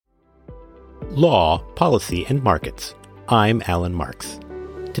Law, Policy, and Markets. I'm Alan Marks.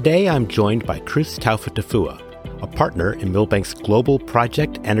 Today I'm joined by Chris Taufa-Tafua, a partner in Milbank's Global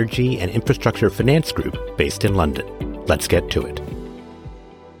Project, Energy, and Infrastructure Finance Group based in London. Let's get to it.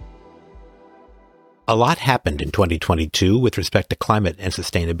 A lot happened in 2022 with respect to climate and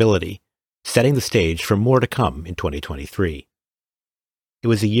sustainability, setting the stage for more to come in 2023. It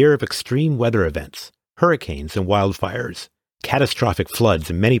was a year of extreme weather events, hurricanes and wildfires, catastrophic floods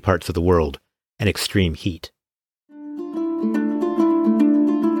in many parts of the world, and extreme heat.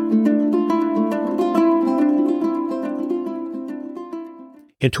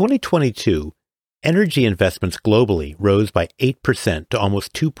 In 2022, energy investments globally rose by 8% to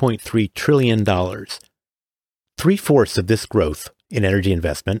almost $2.3 trillion. Three-fourths of this growth in energy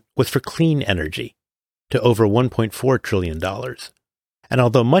investment was for clean energy, to over $1.4 trillion. And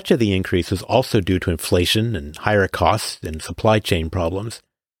although much of the increase was also due to inflation and higher costs and supply chain problems,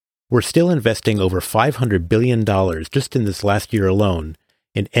 we're still investing over $500 billion just in this last year alone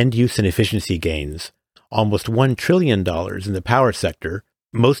in end-use and efficiency gains, almost $1 trillion in the power sector,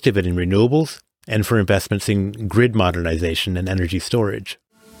 most of it in renewables, and for investments in grid modernization and energy storage.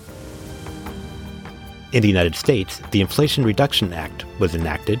 In the United States, the Inflation Reduction Act was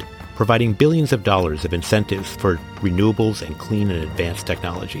enacted, providing billions of dollars of incentives for renewables and clean and advanced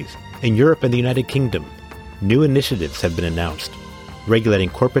technologies. In Europe and the United Kingdom, new initiatives have been announced, regulating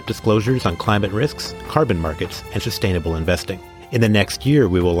corporate disclosures on climate risks, carbon markets, and sustainable investing. In the next year,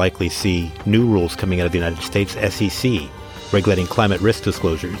 we will likely see new rules coming out of the United States SEC, regulating climate risk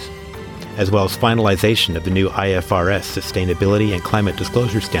disclosures, as well as finalization of the new IFRS Sustainability and Climate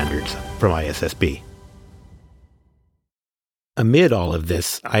Disclosure Standards from ISSB. Amid all of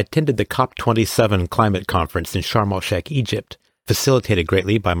this, I attended the COP27 climate conference in Sharm el-Sheikh, Egypt, facilitated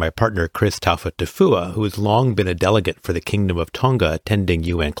greatly by my partner Chris Taufa-Tafua, who has long been a delegate for the Kingdom of Tonga attending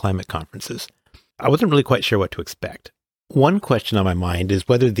UN climate conferences. I wasn't really quite sure what to expect. One question on my mind is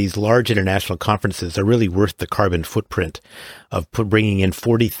whether these large international conferences are really worth the carbon footprint of bringing in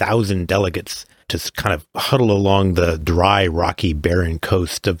 40,000 delegates to kind of huddle along the dry, rocky, barren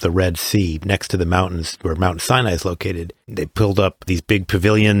coast of the Red Sea next to the mountains where Mount Sinai is located. They build up these big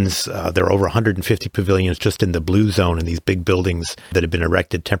pavilions. There are over 150 pavilions just in the blue zone in these big buildings that have been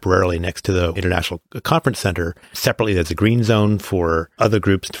erected temporarily next to the International Conference Center. Separately, there's a green zone for other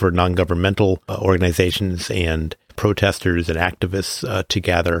groups, for non-governmental organizations and protesters and activists to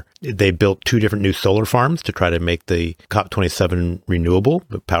gather. They built 2 different new solar farms to try to make the COP27 renewable,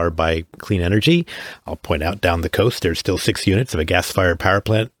 powered by clean energy. I'll point out down the coast, there's still 6 units of a gas-fired power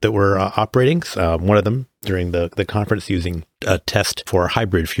plant that were operating. One of them during the conference using a test for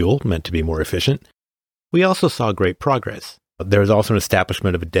hybrid fuel, meant to be more efficient. We also saw great progress. There was also an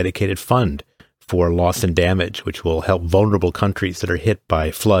establishment of a dedicated fund for loss and damage, which will help vulnerable countries that are hit by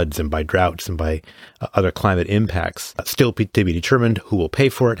floods and by droughts and by other climate impacts. Still to be determined who will pay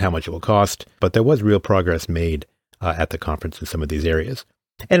for it, how much it will cost, but there was real progress made at the conference in some of these areas.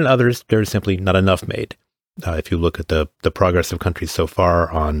 And in others, there's simply not enough made. If you look at the progress of countries so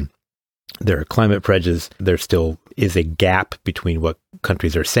far on their climate pledges, there still is a gap between what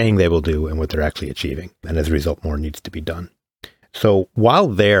countries are saying they will do and what they're actually achieving. And as a result, more needs to be done. So while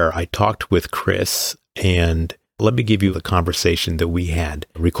there, I talked with Chris, and let me give you the conversation that we had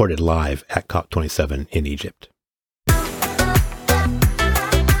recorded live at COP27 in Egypt.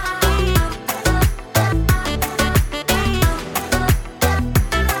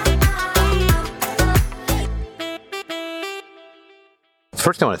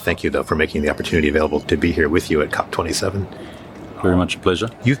 First, I want to thank you, though, for making the opportunity available to be here with you at COP27. Very much a pleasure.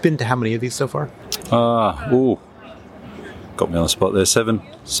 You've been to how many of these so far? Got me on the spot there. Seven,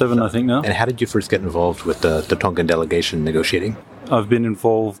 I think now. And how did you first get involved with the Tongan delegation negotiating? I've been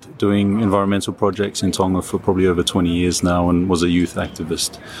involved doing environmental projects in Tonga for probably over 20 years now, and was a youth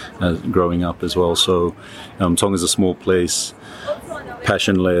activist growing up as well. So Tonga's a small place,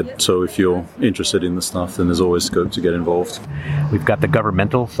 passion-led. So if you're interested in the stuff, then there's always scope to get involved. We've got the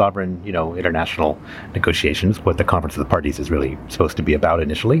governmental, sovereign, international negotiations, what the Conference of the Parties is really supposed to be about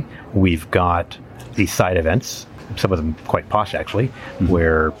initially. We've got these side events, some of them quite posh, actually,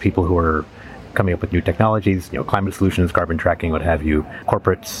 where people who are coming up with new technologies, climate solutions, carbon tracking, what have you,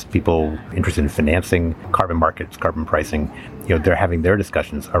 corporates, people interested in financing, carbon markets, carbon pricing, they're having their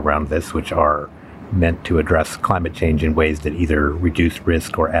discussions around this, which are meant to address climate change in ways that either reduce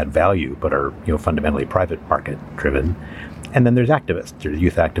risk or add value, but are, fundamentally private market driven. And then there's activists, there's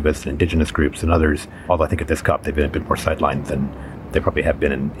youth activists and indigenous groups and others, although I think at this COP they've been a bit more sidelined than they probably have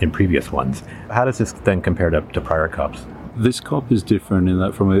been in previous ones. How does this then compare to prior COPs? This COP is different in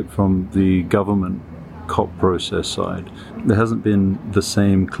that from the government COP process side, there hasn't been the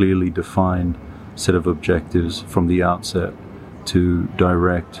same clearly defined set of objectives from the outset to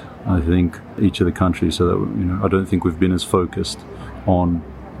direct, I think, each of the countries, so that I don't think we've been as focused on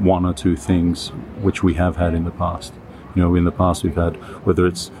one or two things which we have had in the past. In the past we've had, whether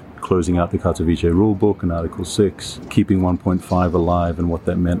it's closing out the Katowice rulebook and Article 6, keeping 1.5 alive and what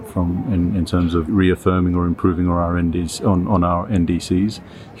that meant in terms of reaffirming or improving our on our NDCs.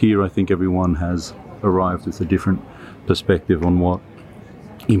 Here I think everyone has arrived with a different perspective on what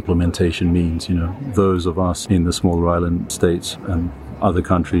implementation means. Those of us in the smaller island states and other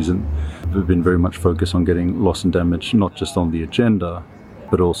countries and have been very much focused on getting loss and damage not just on the agenda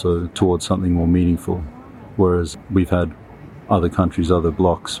but also towards something more meaningful, whereas we've had other countries, other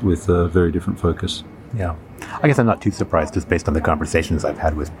blocks with a very different focus. Yeah. I guess I'm not too surprised just based on the conversations I've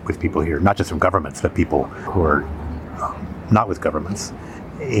had with people here, not just from governments, but people who are not with governments.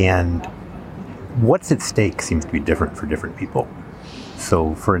 And what's at stake seems to be different for different people.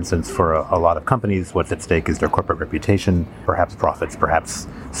 So, for instance, for a lot of companies, what's at stake is their corporate reputation, perhaps profits, perhaps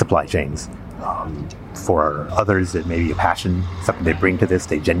supply chains. For others, it may be a passion, something they bring to this,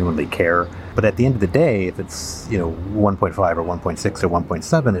 they genuinely care. But at the end of the day, if it's 1.5 or 1.6 or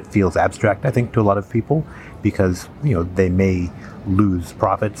 1.7, it feels abstract, I think, to a lot of people because, they may lose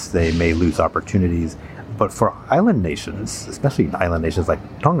profits, they may lose opportunities. But for island nations, especially island nations like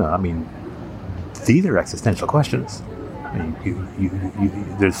Tonga, these are existential questions.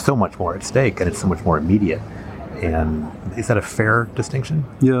 There's so much more at stake and it's so much more immediate. And is that a fair distinction?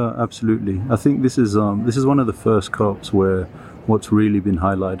 Yeah, absolutely. I think this is one of the first COPs where what's really been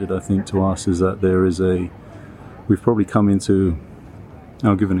highlighted, I think, to us is that we've probably come into,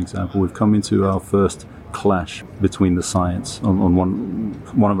 I'll give an example, we've come into our first clash between the science, on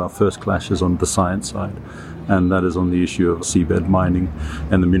one of our first clashes on the science side, and that is on the issue of seabed mining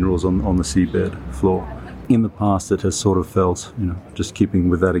and the minerals on the seabed floor. In the past, it has sort of felt, just keeping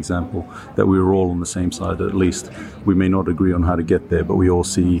with that example, that we were all on the same side. At least we may not agree on how to get there, but we all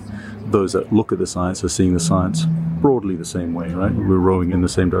see, those that look at the science are seeing the science broadly the same way, right? We're rowing in the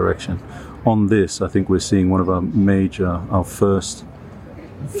same direction. On this, I think we're seeing one of our first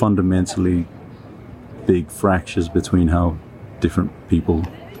fundamentally big fractures between how different people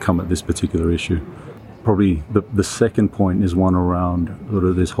come at this particular issue. Probably the second point is one around sort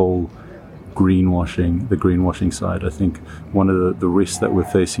of this whole the greenwashing side. I think one of the risks that we're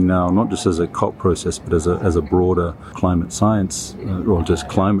facing now, not just as a COP process, but as a broader climate science or just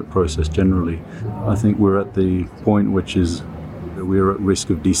climate process generally, I think we're at the point which is we're at risk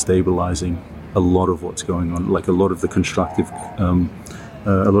of destabilizing a lot of what's going on, like a lot of the constructive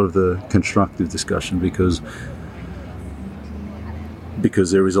discussion, because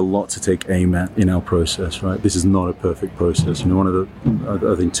there is a lot to take aim at in our process, right? This is not a perfect process. One of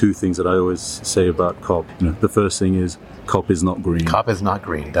I think two things that I always say about COP, the first thing is COP is not green. COP is not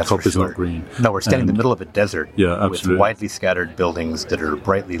green, that's COP for sure. Is not green. No, we're standing in the middle of a desert with widely scattered buildings that are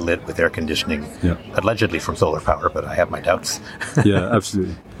brightly lit with air conditioning, allegedly from solar power, but I have my doubts. Yeah,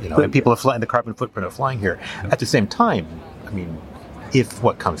 absolutely. And people are flying, the carbon footprint of flying here. At the same time, if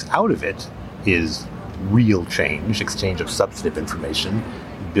what comes out of it is real change, exchange of substantive information,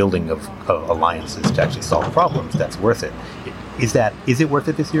 building of alliances to actually solve problems, that's worth it. Is it worth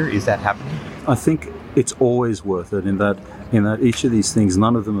it this year? Is that happening? I think it's always worth it in that each of these things,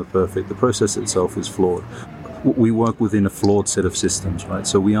 none of them are perfect. The process itself is flawed. We work within a flawed set of systems, right?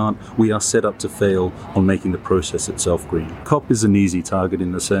 So we are set up to fail on making the process itself green. COP is an easy target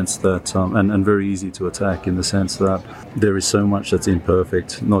in the sense that, and very easy to attack in the sense that there is so much that's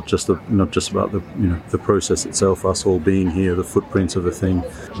imperfect, not just about the process itself, us all being here, the footprint of the thing,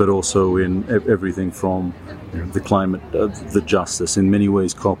 but also in everything from the climate, the justice. In many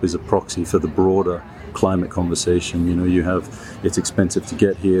ways, COP is a proxy for the broader climate conversation. It's expensive to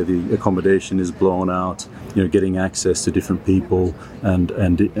get here, the accommodation is blown out, getting access to different people, and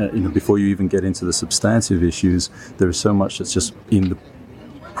before you even get into the substantive issues, there is so much that's just in the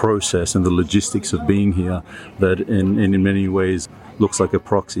process and the logistics of being here that in many ways looks like a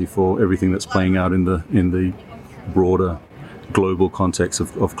proxy for everything that's playing out in the broader global context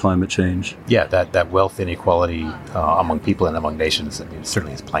of climate change. Yeah, that wealth inequality among people and among nations,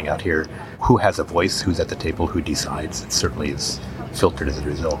 certainly is playing out here. Who has a voice, who's at the table, who decides, it certainly is filtered as a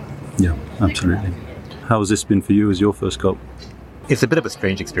result. Yeah, absolutely. How has this been for you as your first COP? It's a bit of a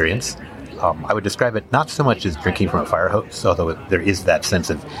strange experience. I would describe it not so much as drinking from a fire hose, although there is that sense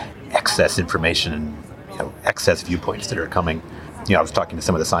of excess information and excess viewpoints that are coming. I was talking to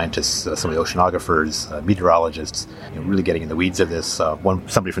some of the scientists, some of the oceanographers, meteorologists, really getting in the weeds of this.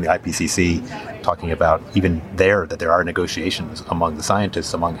 Somebody from the IPCC talking about even that there are negotiations among the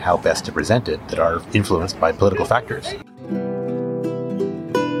scientists among how best to present it that are influenced by political factors.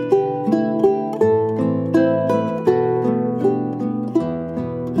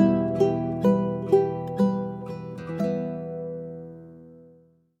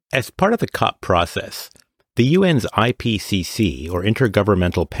 As part of the COP process, the UN's IPCC, or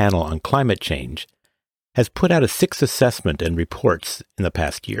Intergovernmental Panel on Climate Change, has put out a 6 assessment and reports in the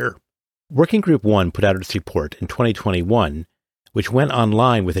past year. Working Group 1 put out its report in 2021, which went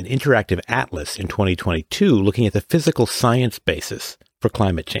online with an interactive atlas in 2022 looking at the physical science basis for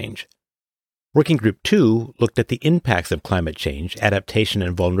climate change. Working Group 2 looked at the impacts of climate change, adaptation,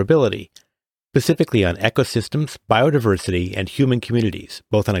 and vulnerability, specifically on ecosystems, biodiversity, and human communities,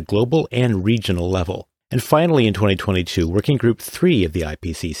 both on a global and regional level. And finally, in 2022, Working Group 3 of the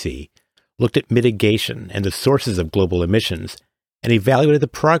IPCC looked at mitigation and the sources of global emissions and evaluated the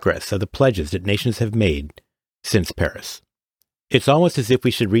progress of the pledges that nations have made since Paris. It's almost as if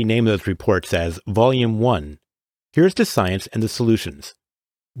we should rename those reports as Volume 1. Here's the science and the solutions.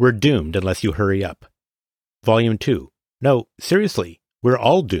 We're doomed unless you hurry up. Volume 2. No, seriously, we're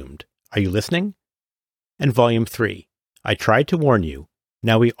all doomed. Are you listening? And Volume 3. I tried to warn you.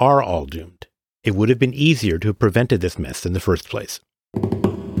 Now we are all doomed. It would have been easier to have prevented this mess in the first place.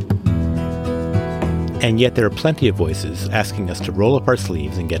 And yet there are plenty of voices asking us to roll up our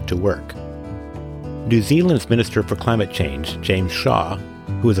sleeves and get to work. New Zealand's Minister for Climate Change, James Shaw,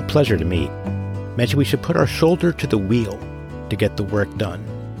 who was a pleasure to meet, mentioned we should put our shoulder to the wheel to get the work done.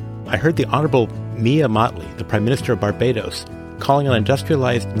 I heard the Honorable Mia Mottley, the Prime Minister of Barbados, calling on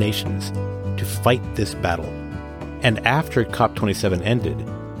industrialized nations to fight this battle. And after COP27 ended,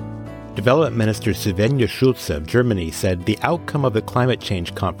 Development Minister Svenja Schulze of Germany said the outcome of the climate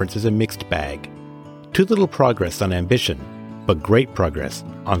change conference is a mixed bag. Too little progress on ambition, but great progress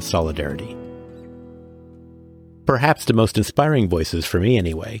on solidarity. Perhaps the most inspiring voices, for me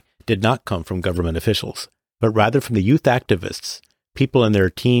anyway, did not come from government officials, but rather from the youth activists, people in their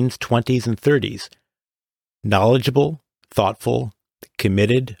teens, 20s, and 30s, knowledgeable, thoughtful,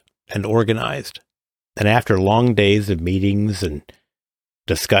 committed, and organized. And after long days of meetings and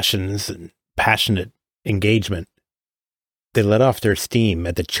discussions and passionate engagement, they let off their steam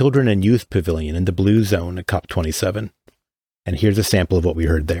at the Children and Youth Pavilion in the Blue Zone at COP27. And here's a sample of what we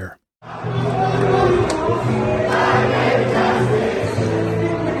heard there.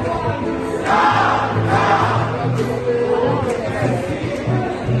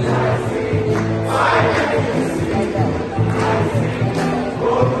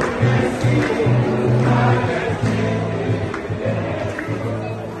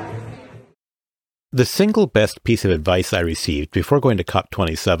 The single best piece of advice I received before going to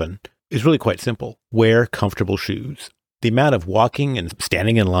COP27 is really quite simple. Wear comfortable shoes. The amount of walking and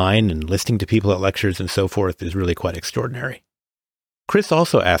standing in line and listening to people at lectures and so forth is really quite extraordinary. Chris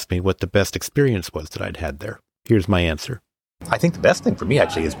also asked me what the best experience was that I'd had there. Here's my answer. I think the best thing for me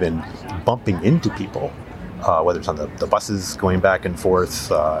actually has been bumping into people, whether it's on the buses going back and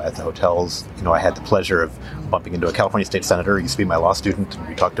forth, at the hotels. I had the pleasure of bumping into a California state senator. He used to be my law student, and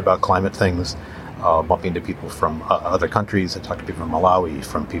we talked about climate things. Bumping into people from other countries. I talked to people from Malawi,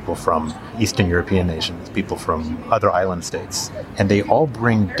 from people from Eastern European nations, people from other island states. And they all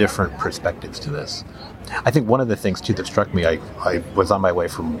bring different perspectives to this. I think one of the things, too, that struck me, I was on my way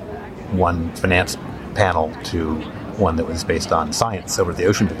from one finance panel to one that was based on science over at the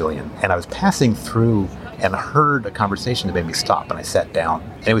Ocean Pavilion. And I was passing through and heard a conversation that made me stop, and I sat down.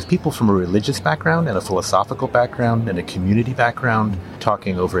 And it was people from a religious background and a philosophical background and a community background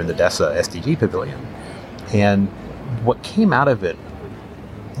talking over in the DESA SDG Pavilion. And what came out of it,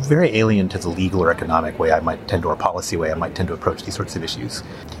 very alien to the legal or economic way I might tend to, or policy way I might tend to approach these sorts of issues,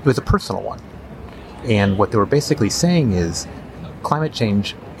 it was a personal one. And what they were basically saying is climate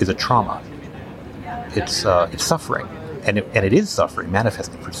change is a trauma. It's suffering. And it is suffering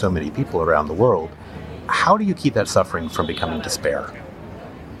manifesting for so many people around the world. How do you keep that suffering from becoming despair?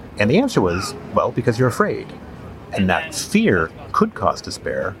 And the answer was, well, because you're afraid. And that fear could cause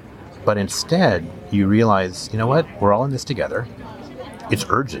despair, but instead you realize, you know what, we're all in this together. It's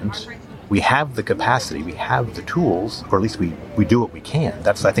urgent. We have the capacity, we have the tools, or at least we do what we can.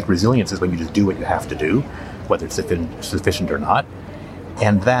 I think resilience is when you just do what you have to do, whether it's sufficient or not.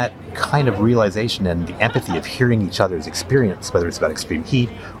 And that kind of realization and the empathy of hearing each other's experience, whether it's about extreme heat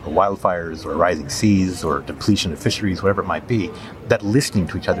or wildfires or rising seas or depletion of fisheries, whatever it might be, that listening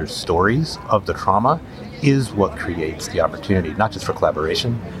to each other's stories of the trauma is what creates the opportunity, not just for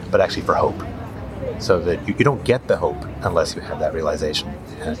collaboration, but actually for hope. so that you don't get the hope unless you have that realization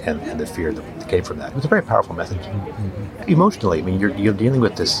and the fear that came from that. It was a very powerful message. Mm-hmm. Emotionally, I mean, you're dealing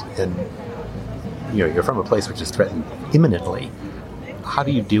with this, and you're from a place which is threatened imminently. How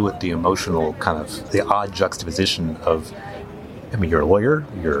do you deal with the emotional kind of the odd juxtaposition of, I mean, you're a lawyer,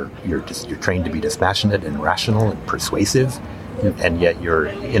 you're trained to be dispassionate and rational and persuasive, and yet you're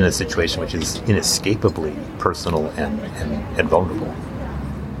in a situation which is inescapably personal and vulnerable.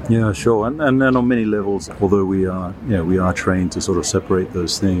 Yeah, sure, and on many levels, although we are trained to sort of separate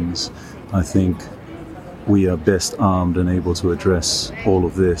those things, I think we are best armed and able to address all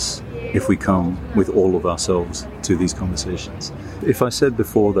of this if we come with all of ourselves to these conversations. If I said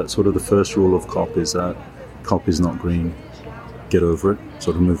before that sort of the first rule of COP is that COP is not green, get over it,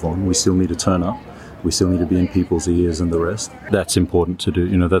 sort of move on. We still need to turn up. We still need to be in people's ears and the rest. That's important to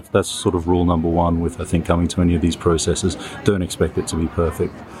do. That's sort of rule number one with, I think, coming to any of these processes. Don't expect it to be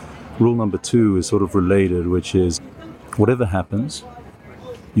perfect. Rule number two is sort of related, which is whatever happens,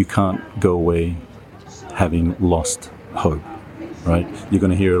 you can't go away having lost hope, right? You're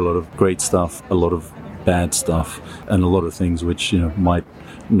going to hear a lot of great stuff, a lot of bad stuff, and a lot of things which, might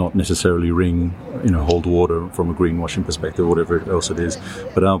not necessarily hold water from a greenwashing perspective, whatever else it is.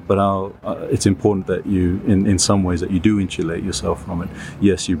 But it's important that you, in some ways, that you do insulate yourself from it.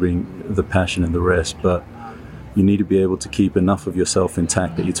 Yes, you bring the passion and the rest, but you need to be able to keep enough of yourself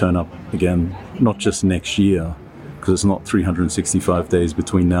intact that you turn up again, not just next year, because it's not 365 days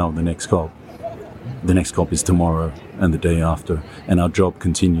between now and the next COP. The next COP is tomorrow and the day after, and our job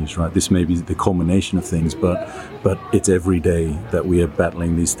continues, right? This may be the culmination of things, but it's every day that we are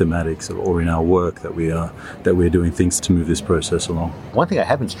battling these thematics, or in our work that we are doing things to move this process along. One thing I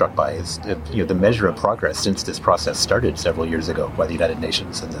have been struck by is the measure of progress since this process started several years ago by the United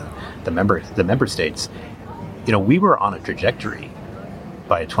Nations and the member states. We were on a trajectory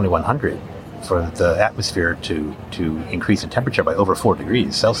by 2100 for the atmosphere to increase in temperature by over 4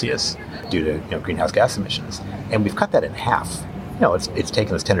 degrees Celsius due to greenhouse gas emissions, and we've cut that in half. It's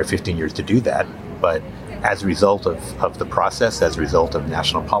taken us 10 or 15 years to do that, but as a result of the process, as a result of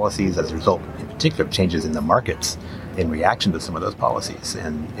national policies, as a result, in particular, of changes in the markets in reaction to some of those policies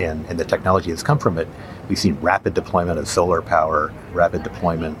and the technology that's come from it, we've seen rapid deployment of solar power, rapid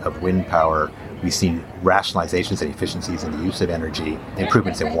deployment of wind power. We've seen rationalizations and efficiencies in the use of energy,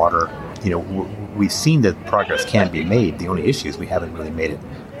 improvements in water. We've seen that progress can be made. The only issue is we haven't really made it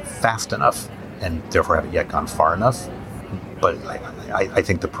fast enough, and therefore haven't yet gone far enough. But I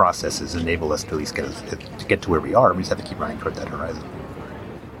think the process has enabled us to at least get to where we are. We just have to keep running toward that horizon.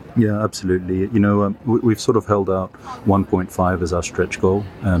 Yeah, absolutely. We've sort of held out 1.5 as our stretch goal,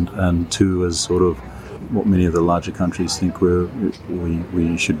 and 2 as sort of what many of the larger countries think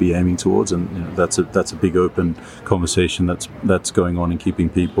we should be aiming towards, and that's a big open conversation that's going on and keeping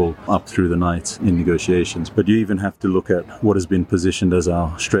people up through the night in negotiations. But you even have to look at what has been positioned as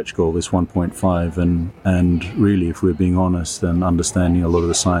our stretch goal, this 1.5, and really, if we're being honest and understanding a lot of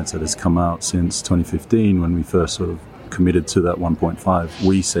the science that has come out since 2015, when we first sort of committed to that 1.5.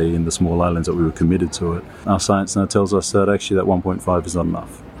 We say in the small islands that we were committed to it. Our science now tells us that actually that 1.5 is not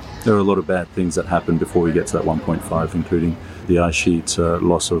enough. There are a lot of bad things that happen before we get to that 1.5, including the ice sheet,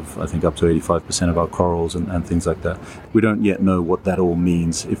 loss of, I think, up to 85% of our corals and things like that. We don't yet know what that all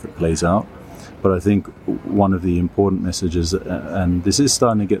means if it plays out. But I think one of the important messages, and this is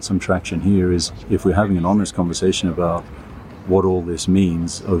starting to get some traction here, is if we're having an honest conversation about what all this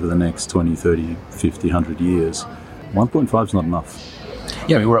means over the next 20, 30, 50, 100 years, 1.5 is not enough.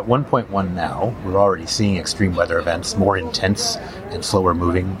 Yeah, we're at 1.1 now. We're already seeing extreme weather events, more intense and slower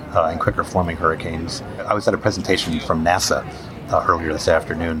moving and quicker forming hurricanes. I was at a presentation from NASA earlier this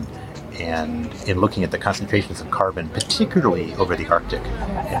afternoon, and in looking at the concentrations of carbon, particularly over the Arctic,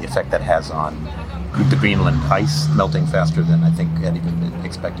 and the effect that has on the Greenland ice melting faster than I think had even been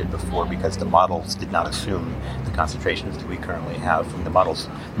expected before, because the models did not assume the concentrations that we currently have. The models,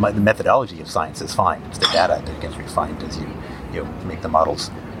 the methodology of science is fine. It's the data that gets refined as you make the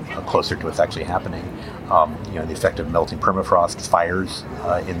models closer to what's actually happening. The effect of melting permafrost, fires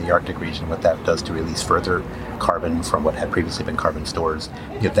in the Arctic region, what that does to release further carbon from what had previously been carbon stores.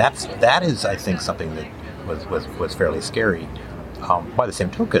 That is, I think, something that was fairly scary. By the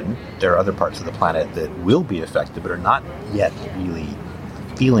same token, there are other parts of the planet that will be affected, but are not yet really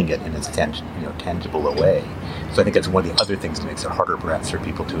feeling it in its tangible a way. So I think that's one of the other things that makes it harder, perhaps, for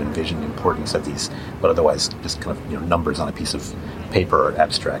people to envision the importance of these, but otherwise just kind of numbers on a piece of paper or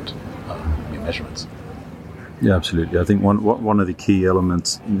abstract measurements. Yeah, absolutely. I think one of the key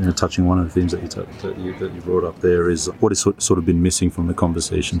elements, touching one of the themes that you brought up there, is what has sort of been missing from the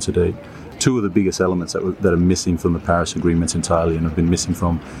conversation today. Two of the biggest elements that are missing from the Paris Agreement entirely and have been missing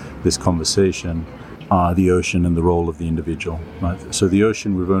from this conversation are the ocean and the role of the individual. Right? So the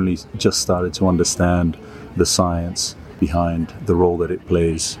ocean, we've only just started to understand the science behind the role that it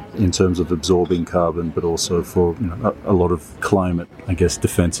plays in terms of absorbing carbon, but also for a lot of climate, I guess,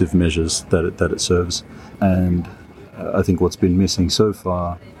 defensive measures that it serves. And I think what's been missing so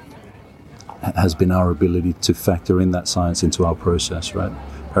far has been our ability to factor in that science into our process, right?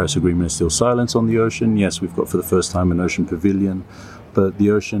 Paris Agreement is still silent on the ocean. Yes, we've got for the first time an ocean pavilion, but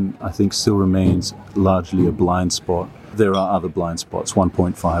the ocean, I think, still remains largely a blind spot. There are other blind spots.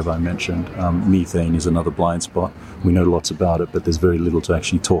 1.5 I mentioned. Methane is another blind spot. We know lots about it, but there's very little to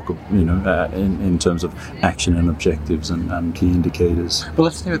actually talk, in terms of action and objectives and key indicators. Well,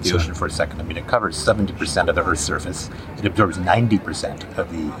 let's stay with the ocean for a second. I mean, it covers 70% of the Earth's surface. It absorbs 90%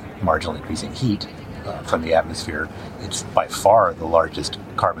 of the marginal increasing heat from the atmosphere. It's by far the largest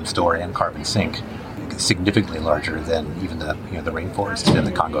carbon store and carbon sink, significantly larger than even the rainforests in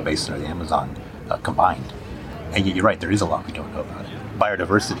the Congo Basin or the Amazon combined. And yet you're right, there is a lot we don't know about it.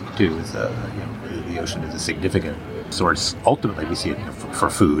 Biodiversity too is the ocean is a significant source. Ultimately, we see it for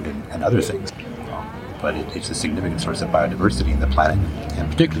food and other things, but it's a significant source of biodiversity in the planet, and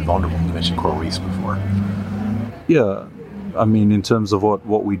particularly vulnerable. You mentioned coral reefs before. Yeah. I mean, in terms of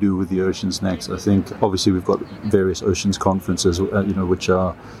what we do with the oceans next, I think obviously we've got various oceans conferences, which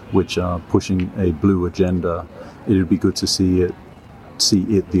are pushing a blue agenda. It would be good to see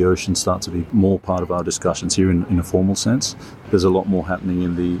the ocean start to be more part of our discussions here in a formal sense. There's a lot more happening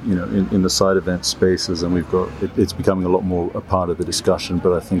in the in the side event spaces, and it's becoming a lot more a part of the discussion.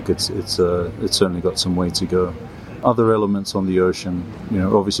 But I think it's certainly got some way to go. Other elements on the ocean,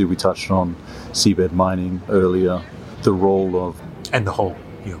 obviously we touched on seabed mining earlier. The role of and the whole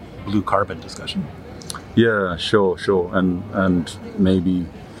blue carbon discussion. Yeah, sure, and maybe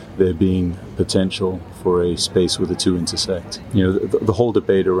there being potential for a space where the two intersect. The whole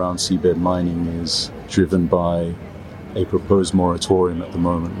debate around seabed mining is driven by a proposed moratorium at the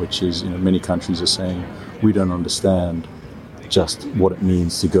moment, which is many countries are saying we don't understand just what it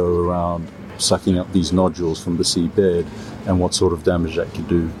means to go around sucking up these nodules from the seabed and what sort of damage that could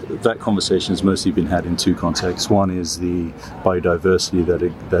do. That conversation has mostly been had in two contexts. One is the biodiversity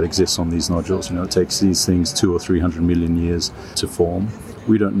that exists on these nodules. It takes these things 200 or 300 million years to form.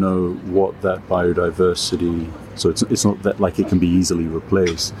 We don't know what that biodiversity, so it's not that like it can be easily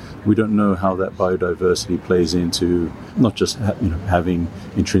replaced. We don't know how that biodiversity plays into not just having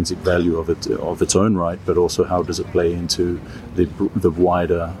intrinsic value of its own right, but also how does it play into the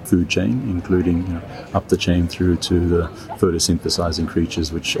wider food chain, including up the chain through to the photosynthesizing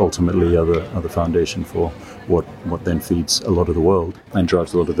creatures, which ultimately are the foundation for what then feeds a lot of the world and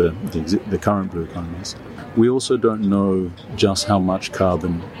drives a lot of the current blue economies. We also don't know just how much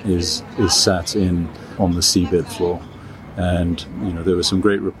carbon is sat on the seabed floor. And there were some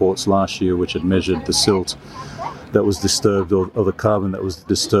great reports last year which had measured the silt that was disturbed or the carbon that was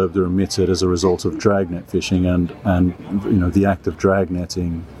disturbed or emitted as a result of dragnet fishing, and the act of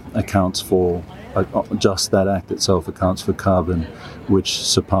dragnetting accounts for just that act itself accounts for carbon which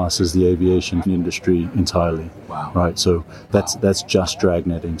surpasses the aviation industry entirely. Wow. Right, so that's just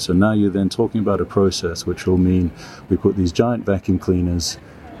dragnetting. So now you're then talking about a process which will mean we put these giant vacuum cleaners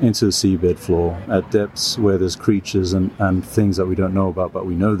into the seabed floor at depths where there's creatures and things that we don't know about, but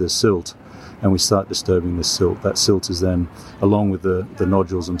we know there's silt, and we start disturbing this silt. That silt is then, along with the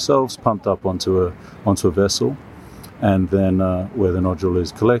nodules themselves, pumped up onto a vessel, and then where the nodule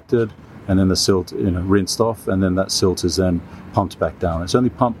is collected, and then the silt rinsed off, and then that silt is then pumped back down. It's only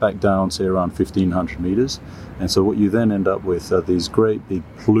pumped back down, say, around 1,500 meters. And so what you then end up with are these great big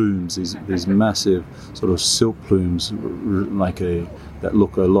plumes, these massive sort of silt plumes, that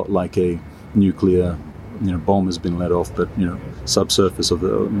look a lot like a nuclear bomb has been let off, but subsurface of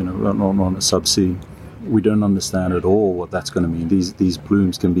the on a subsea. We don't understand at all what that's going to mean. These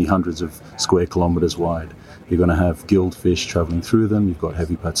plumes can be hundreds of square kilometers wide. You're going to have gilled fish traveling through them. You've got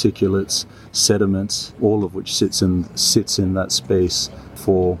heavy particulates, sediments, all of which sits in that space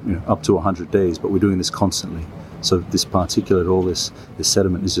for up to 100 days. But we're doing this constantly. So this particulate, all this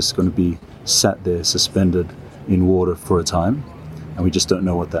sediment is just going to be sat there suspended in water for a time. And we just don't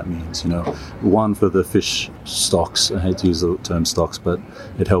know what that means. One, for the fish stocks, I hate to use the term stocks, but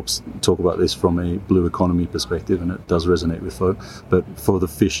it helps talk about this from a blue economy perspective, and it does resonate with folk, but for the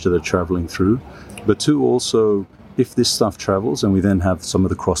fish that are traveling through. But two, also, if this stuff travels and we then have some of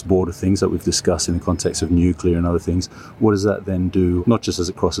the cross-border things that we've discussed in the context of nuclear and other things, what does that then do, not just as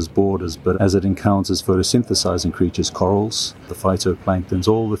it crosses borders, but as it encounters photosynthesizing creatures, corals, the phytoplanktons,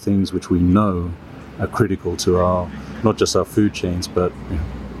 all the things which we know are critical to our, not just our food chains, but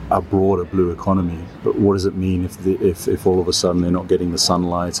a broader blue economy. But what does it mean if all of a sudden they're not getting the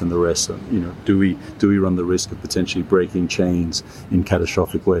sunlight and the rest? Do we run the risk of potentially breaking chains in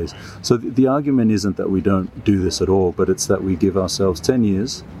catastrophic ways? So the argument isn't that we don't do this at all, but it's that we give ourselves 10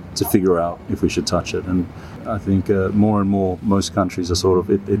 years to figure out if we should touch it. And I think more and more, most countries are sort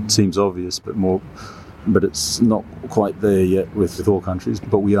of, it seems obvious, but it's not quite there yet with all countries.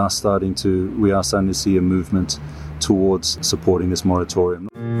 But we are starting to see a movement towards supporting this moratorium.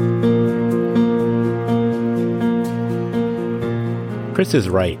 Chris is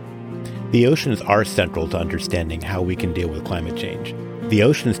right. The oceans are central to understanding how we can deal with climate change. The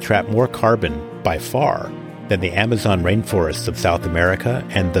oceans trap more carbon by far than the Amazon rainforests of South America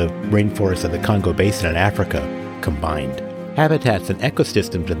and the rainforests of the Congo Basin in Africa combined. Habitats and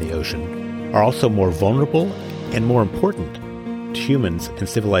ecosystems in the ocean are also more vulnerable and more important to humans and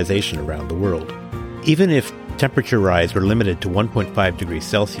civilization around the world. Even if temperature rise were limited to 1.5 degrees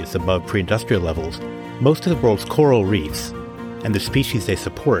Celsius above pre-industrial levels, most of the world's coral reefs and the species they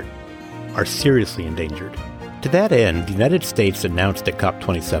support are seriously endangered. To that end, the United States announced at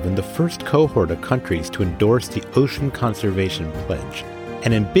COP27 the first cohort of countries to endorse the Ocean Conservation Pledge,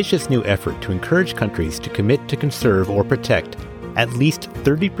 an ambitious new effort to encourage countries to commit to conserve or protect at least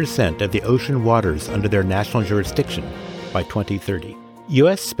 30% of the ocean waters under their national jurisdiction by 2030.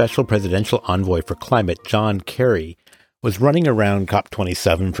 U.S. Special Presidential Envoy for Climate John Kerry was running around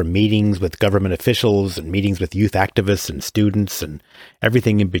COP27 from meetings with government officials and meetings with youth activists and students and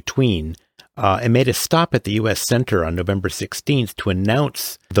everything in between, and made a stop at the U.S. Center on November 16th to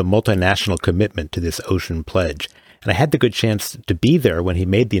announce the multinational commitment to this ocean pledge. And I had the good chance to be there when he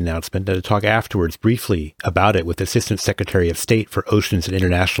made the announcement and to talk afterwards briefly about it with Assistant Secretary of State for Oceans and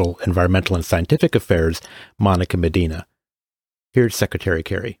International Environmental and Scientific Affairs, Monica Medina. Here's Secretary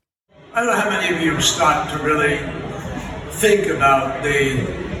Kerry. I don't know how many of you stopped to really think about the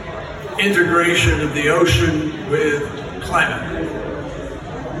integration of the ocean with climate.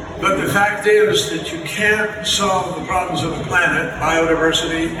 But the fact is that you can't solve the problems of the planet,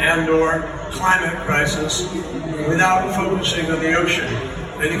 biodiversity and or climate crisis, without focusing on the ocean.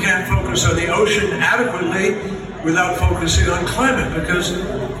 And you can't focus on the ocean adequately without focusing on climate, because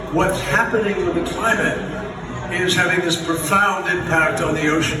what's happening with the climate is having this profound impact on the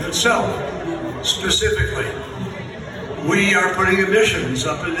ocean itself. Specifically, we are putting emissions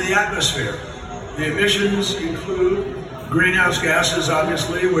up into the atmosphere. The emissions include greenhouse gases,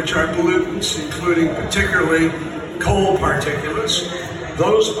 obviously, which are pollutants, including particularly coal particulates.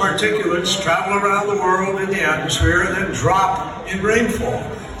 Those particulates travel around the world in the atmosphere and then drop in rainfall.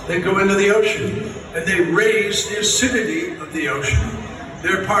 They go into the ocean and they raise the acidity of the ocean.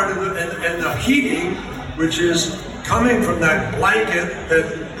 They're part of and the heating, which is coming from that blanket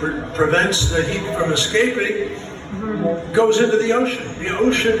that prevents the heat from escaping, goes into the ocean. The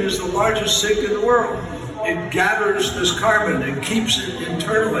ocean is the largest sink in the world. It gathers this carbon and keeps it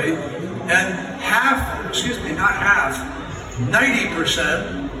internally, and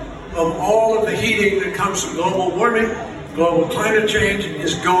 90% of all of the heating that comes from global warming, global climate change,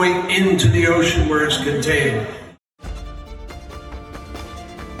 is going into the ocean where it's contained.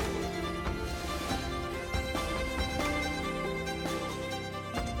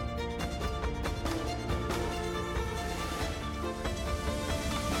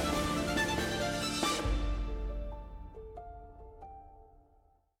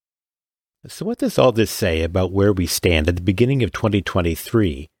 So what does all this say about where we stand at the beginning of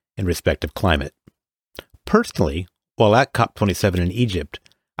 2023 in respect of climate? Personally, while at COP27 in Egypt,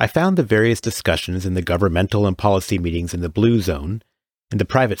 I found the various discussions in the governmental and policy meetings in the Blue Zone, in the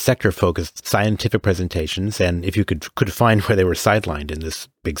private sector-focused scientific presentations, and if you could find where they were sidelined in this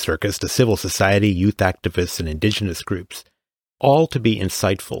big circus, to civil society, youth activists, and indigenous groups, all to be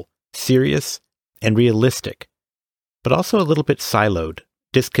insightful, serious, and realistic, but also a little bit siloed,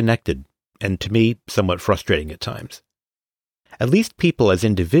 disconnected, and to me, somewhat frustrating at times. At least people as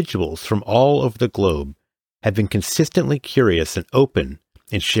individuals from all over the globe have been consistently curious and open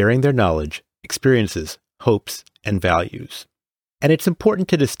in sharing their knowledge, experiences, hopes, and values. And it's important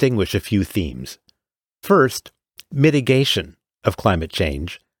to distinguish a few themes. First, mitigation of climate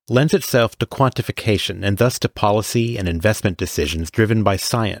change lends itself to quantification and thus to policy and investment decisions driven by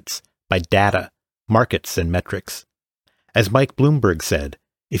science, by data, markets, and metrics. As Mike Bloomberg said,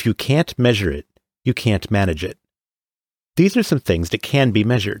 if you can't measure it, you can't manage it. These are some things that can be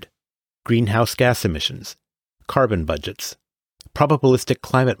measured. Greenhouse gas emissions, carbon budgets, probabilistic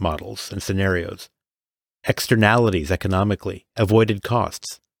climate models and scenarios, externalities economically, avoided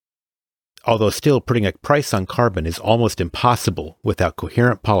costs. Although still putting a price on carbon is almost impossible without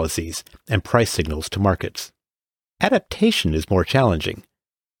coherent policies and price signals to markets. Adaptation is more challenging.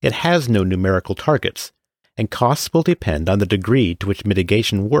 It has no numerical targets, and costs will depend on the degree to which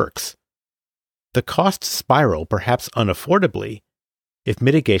mitigation works. The costs spiral perhaps unaffordably if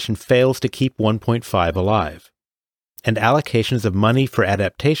mitigation fails to keep 1.5 alive, and allocations of money for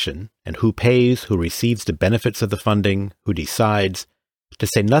adaptation, and who pays, who receives the benefits of the funding, who decides, to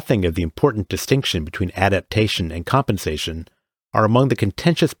say nothing of the important distinction between adaptation and compensation, are among the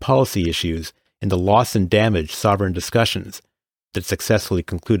contentious policy issues in the loss and damage sovereign discussions that successfully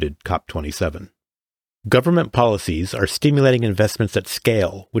concluded COP27. Government policies are stimulating investments at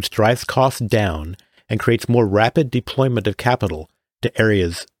scale, which drives costs down and creates more rapid deployment of capital to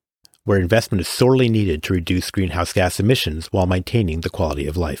areas where investment is sorely needed to reduce greenhouse gas emissions while maintaining the quality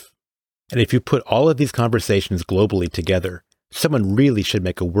of life. And if you put all of these conversations globally together, someone really should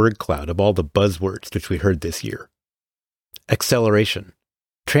make a word cloud of all the buzzwords which we heard this year. Acceleration,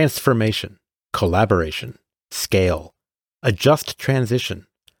 transformation, collaboration, scale, a just transition,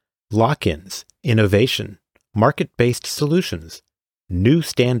 lock-ins, innovation, market-based solutions, new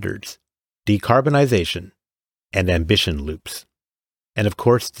standards, decarbonization, and ambition loops. And of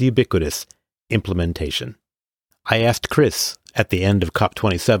course, the ubiquitous implementation. I asked Chris at the end of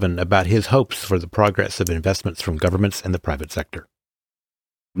COP27 about his hopes for the progress of investments from governments and the private sector.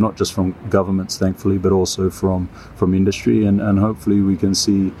 Not just from governments, thankfully, but also from industry, and hopefully we can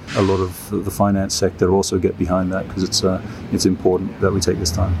see a lot of the finance sector also get behind that, because it's important that we take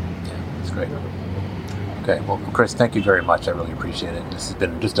this time. Yeah, that's great. Okay, well, Chris, thank you very much. I really appreciate it. This has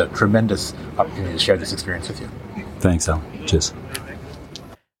been just a tremendous opportunity to share this experience with you. Thanks, Al. Cheers.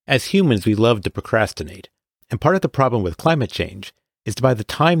 As humans, we love to procrastinate, and part of the problem with climate change is that by the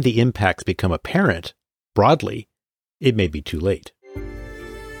time the impacts become apparent, broadly, it may be too late.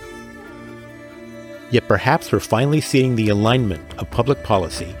 Yet perhaps we're finally seeing the alignment of public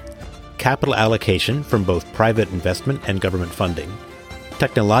policy, capital allocation from both private investment and government funding,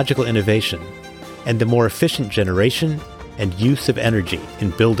 technological innovation, and the more efficient generation and use of energy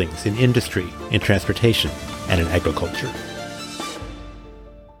in buildings, in industry, in transportation, and in agriculture.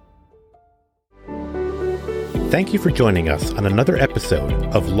 Thank you for joining us on another episode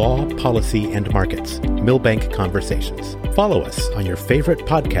of Law, Policy, and Markets, Milbank Conversations. Follow us on your favorite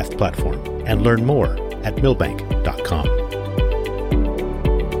podcast platform and learn more at milbank.com.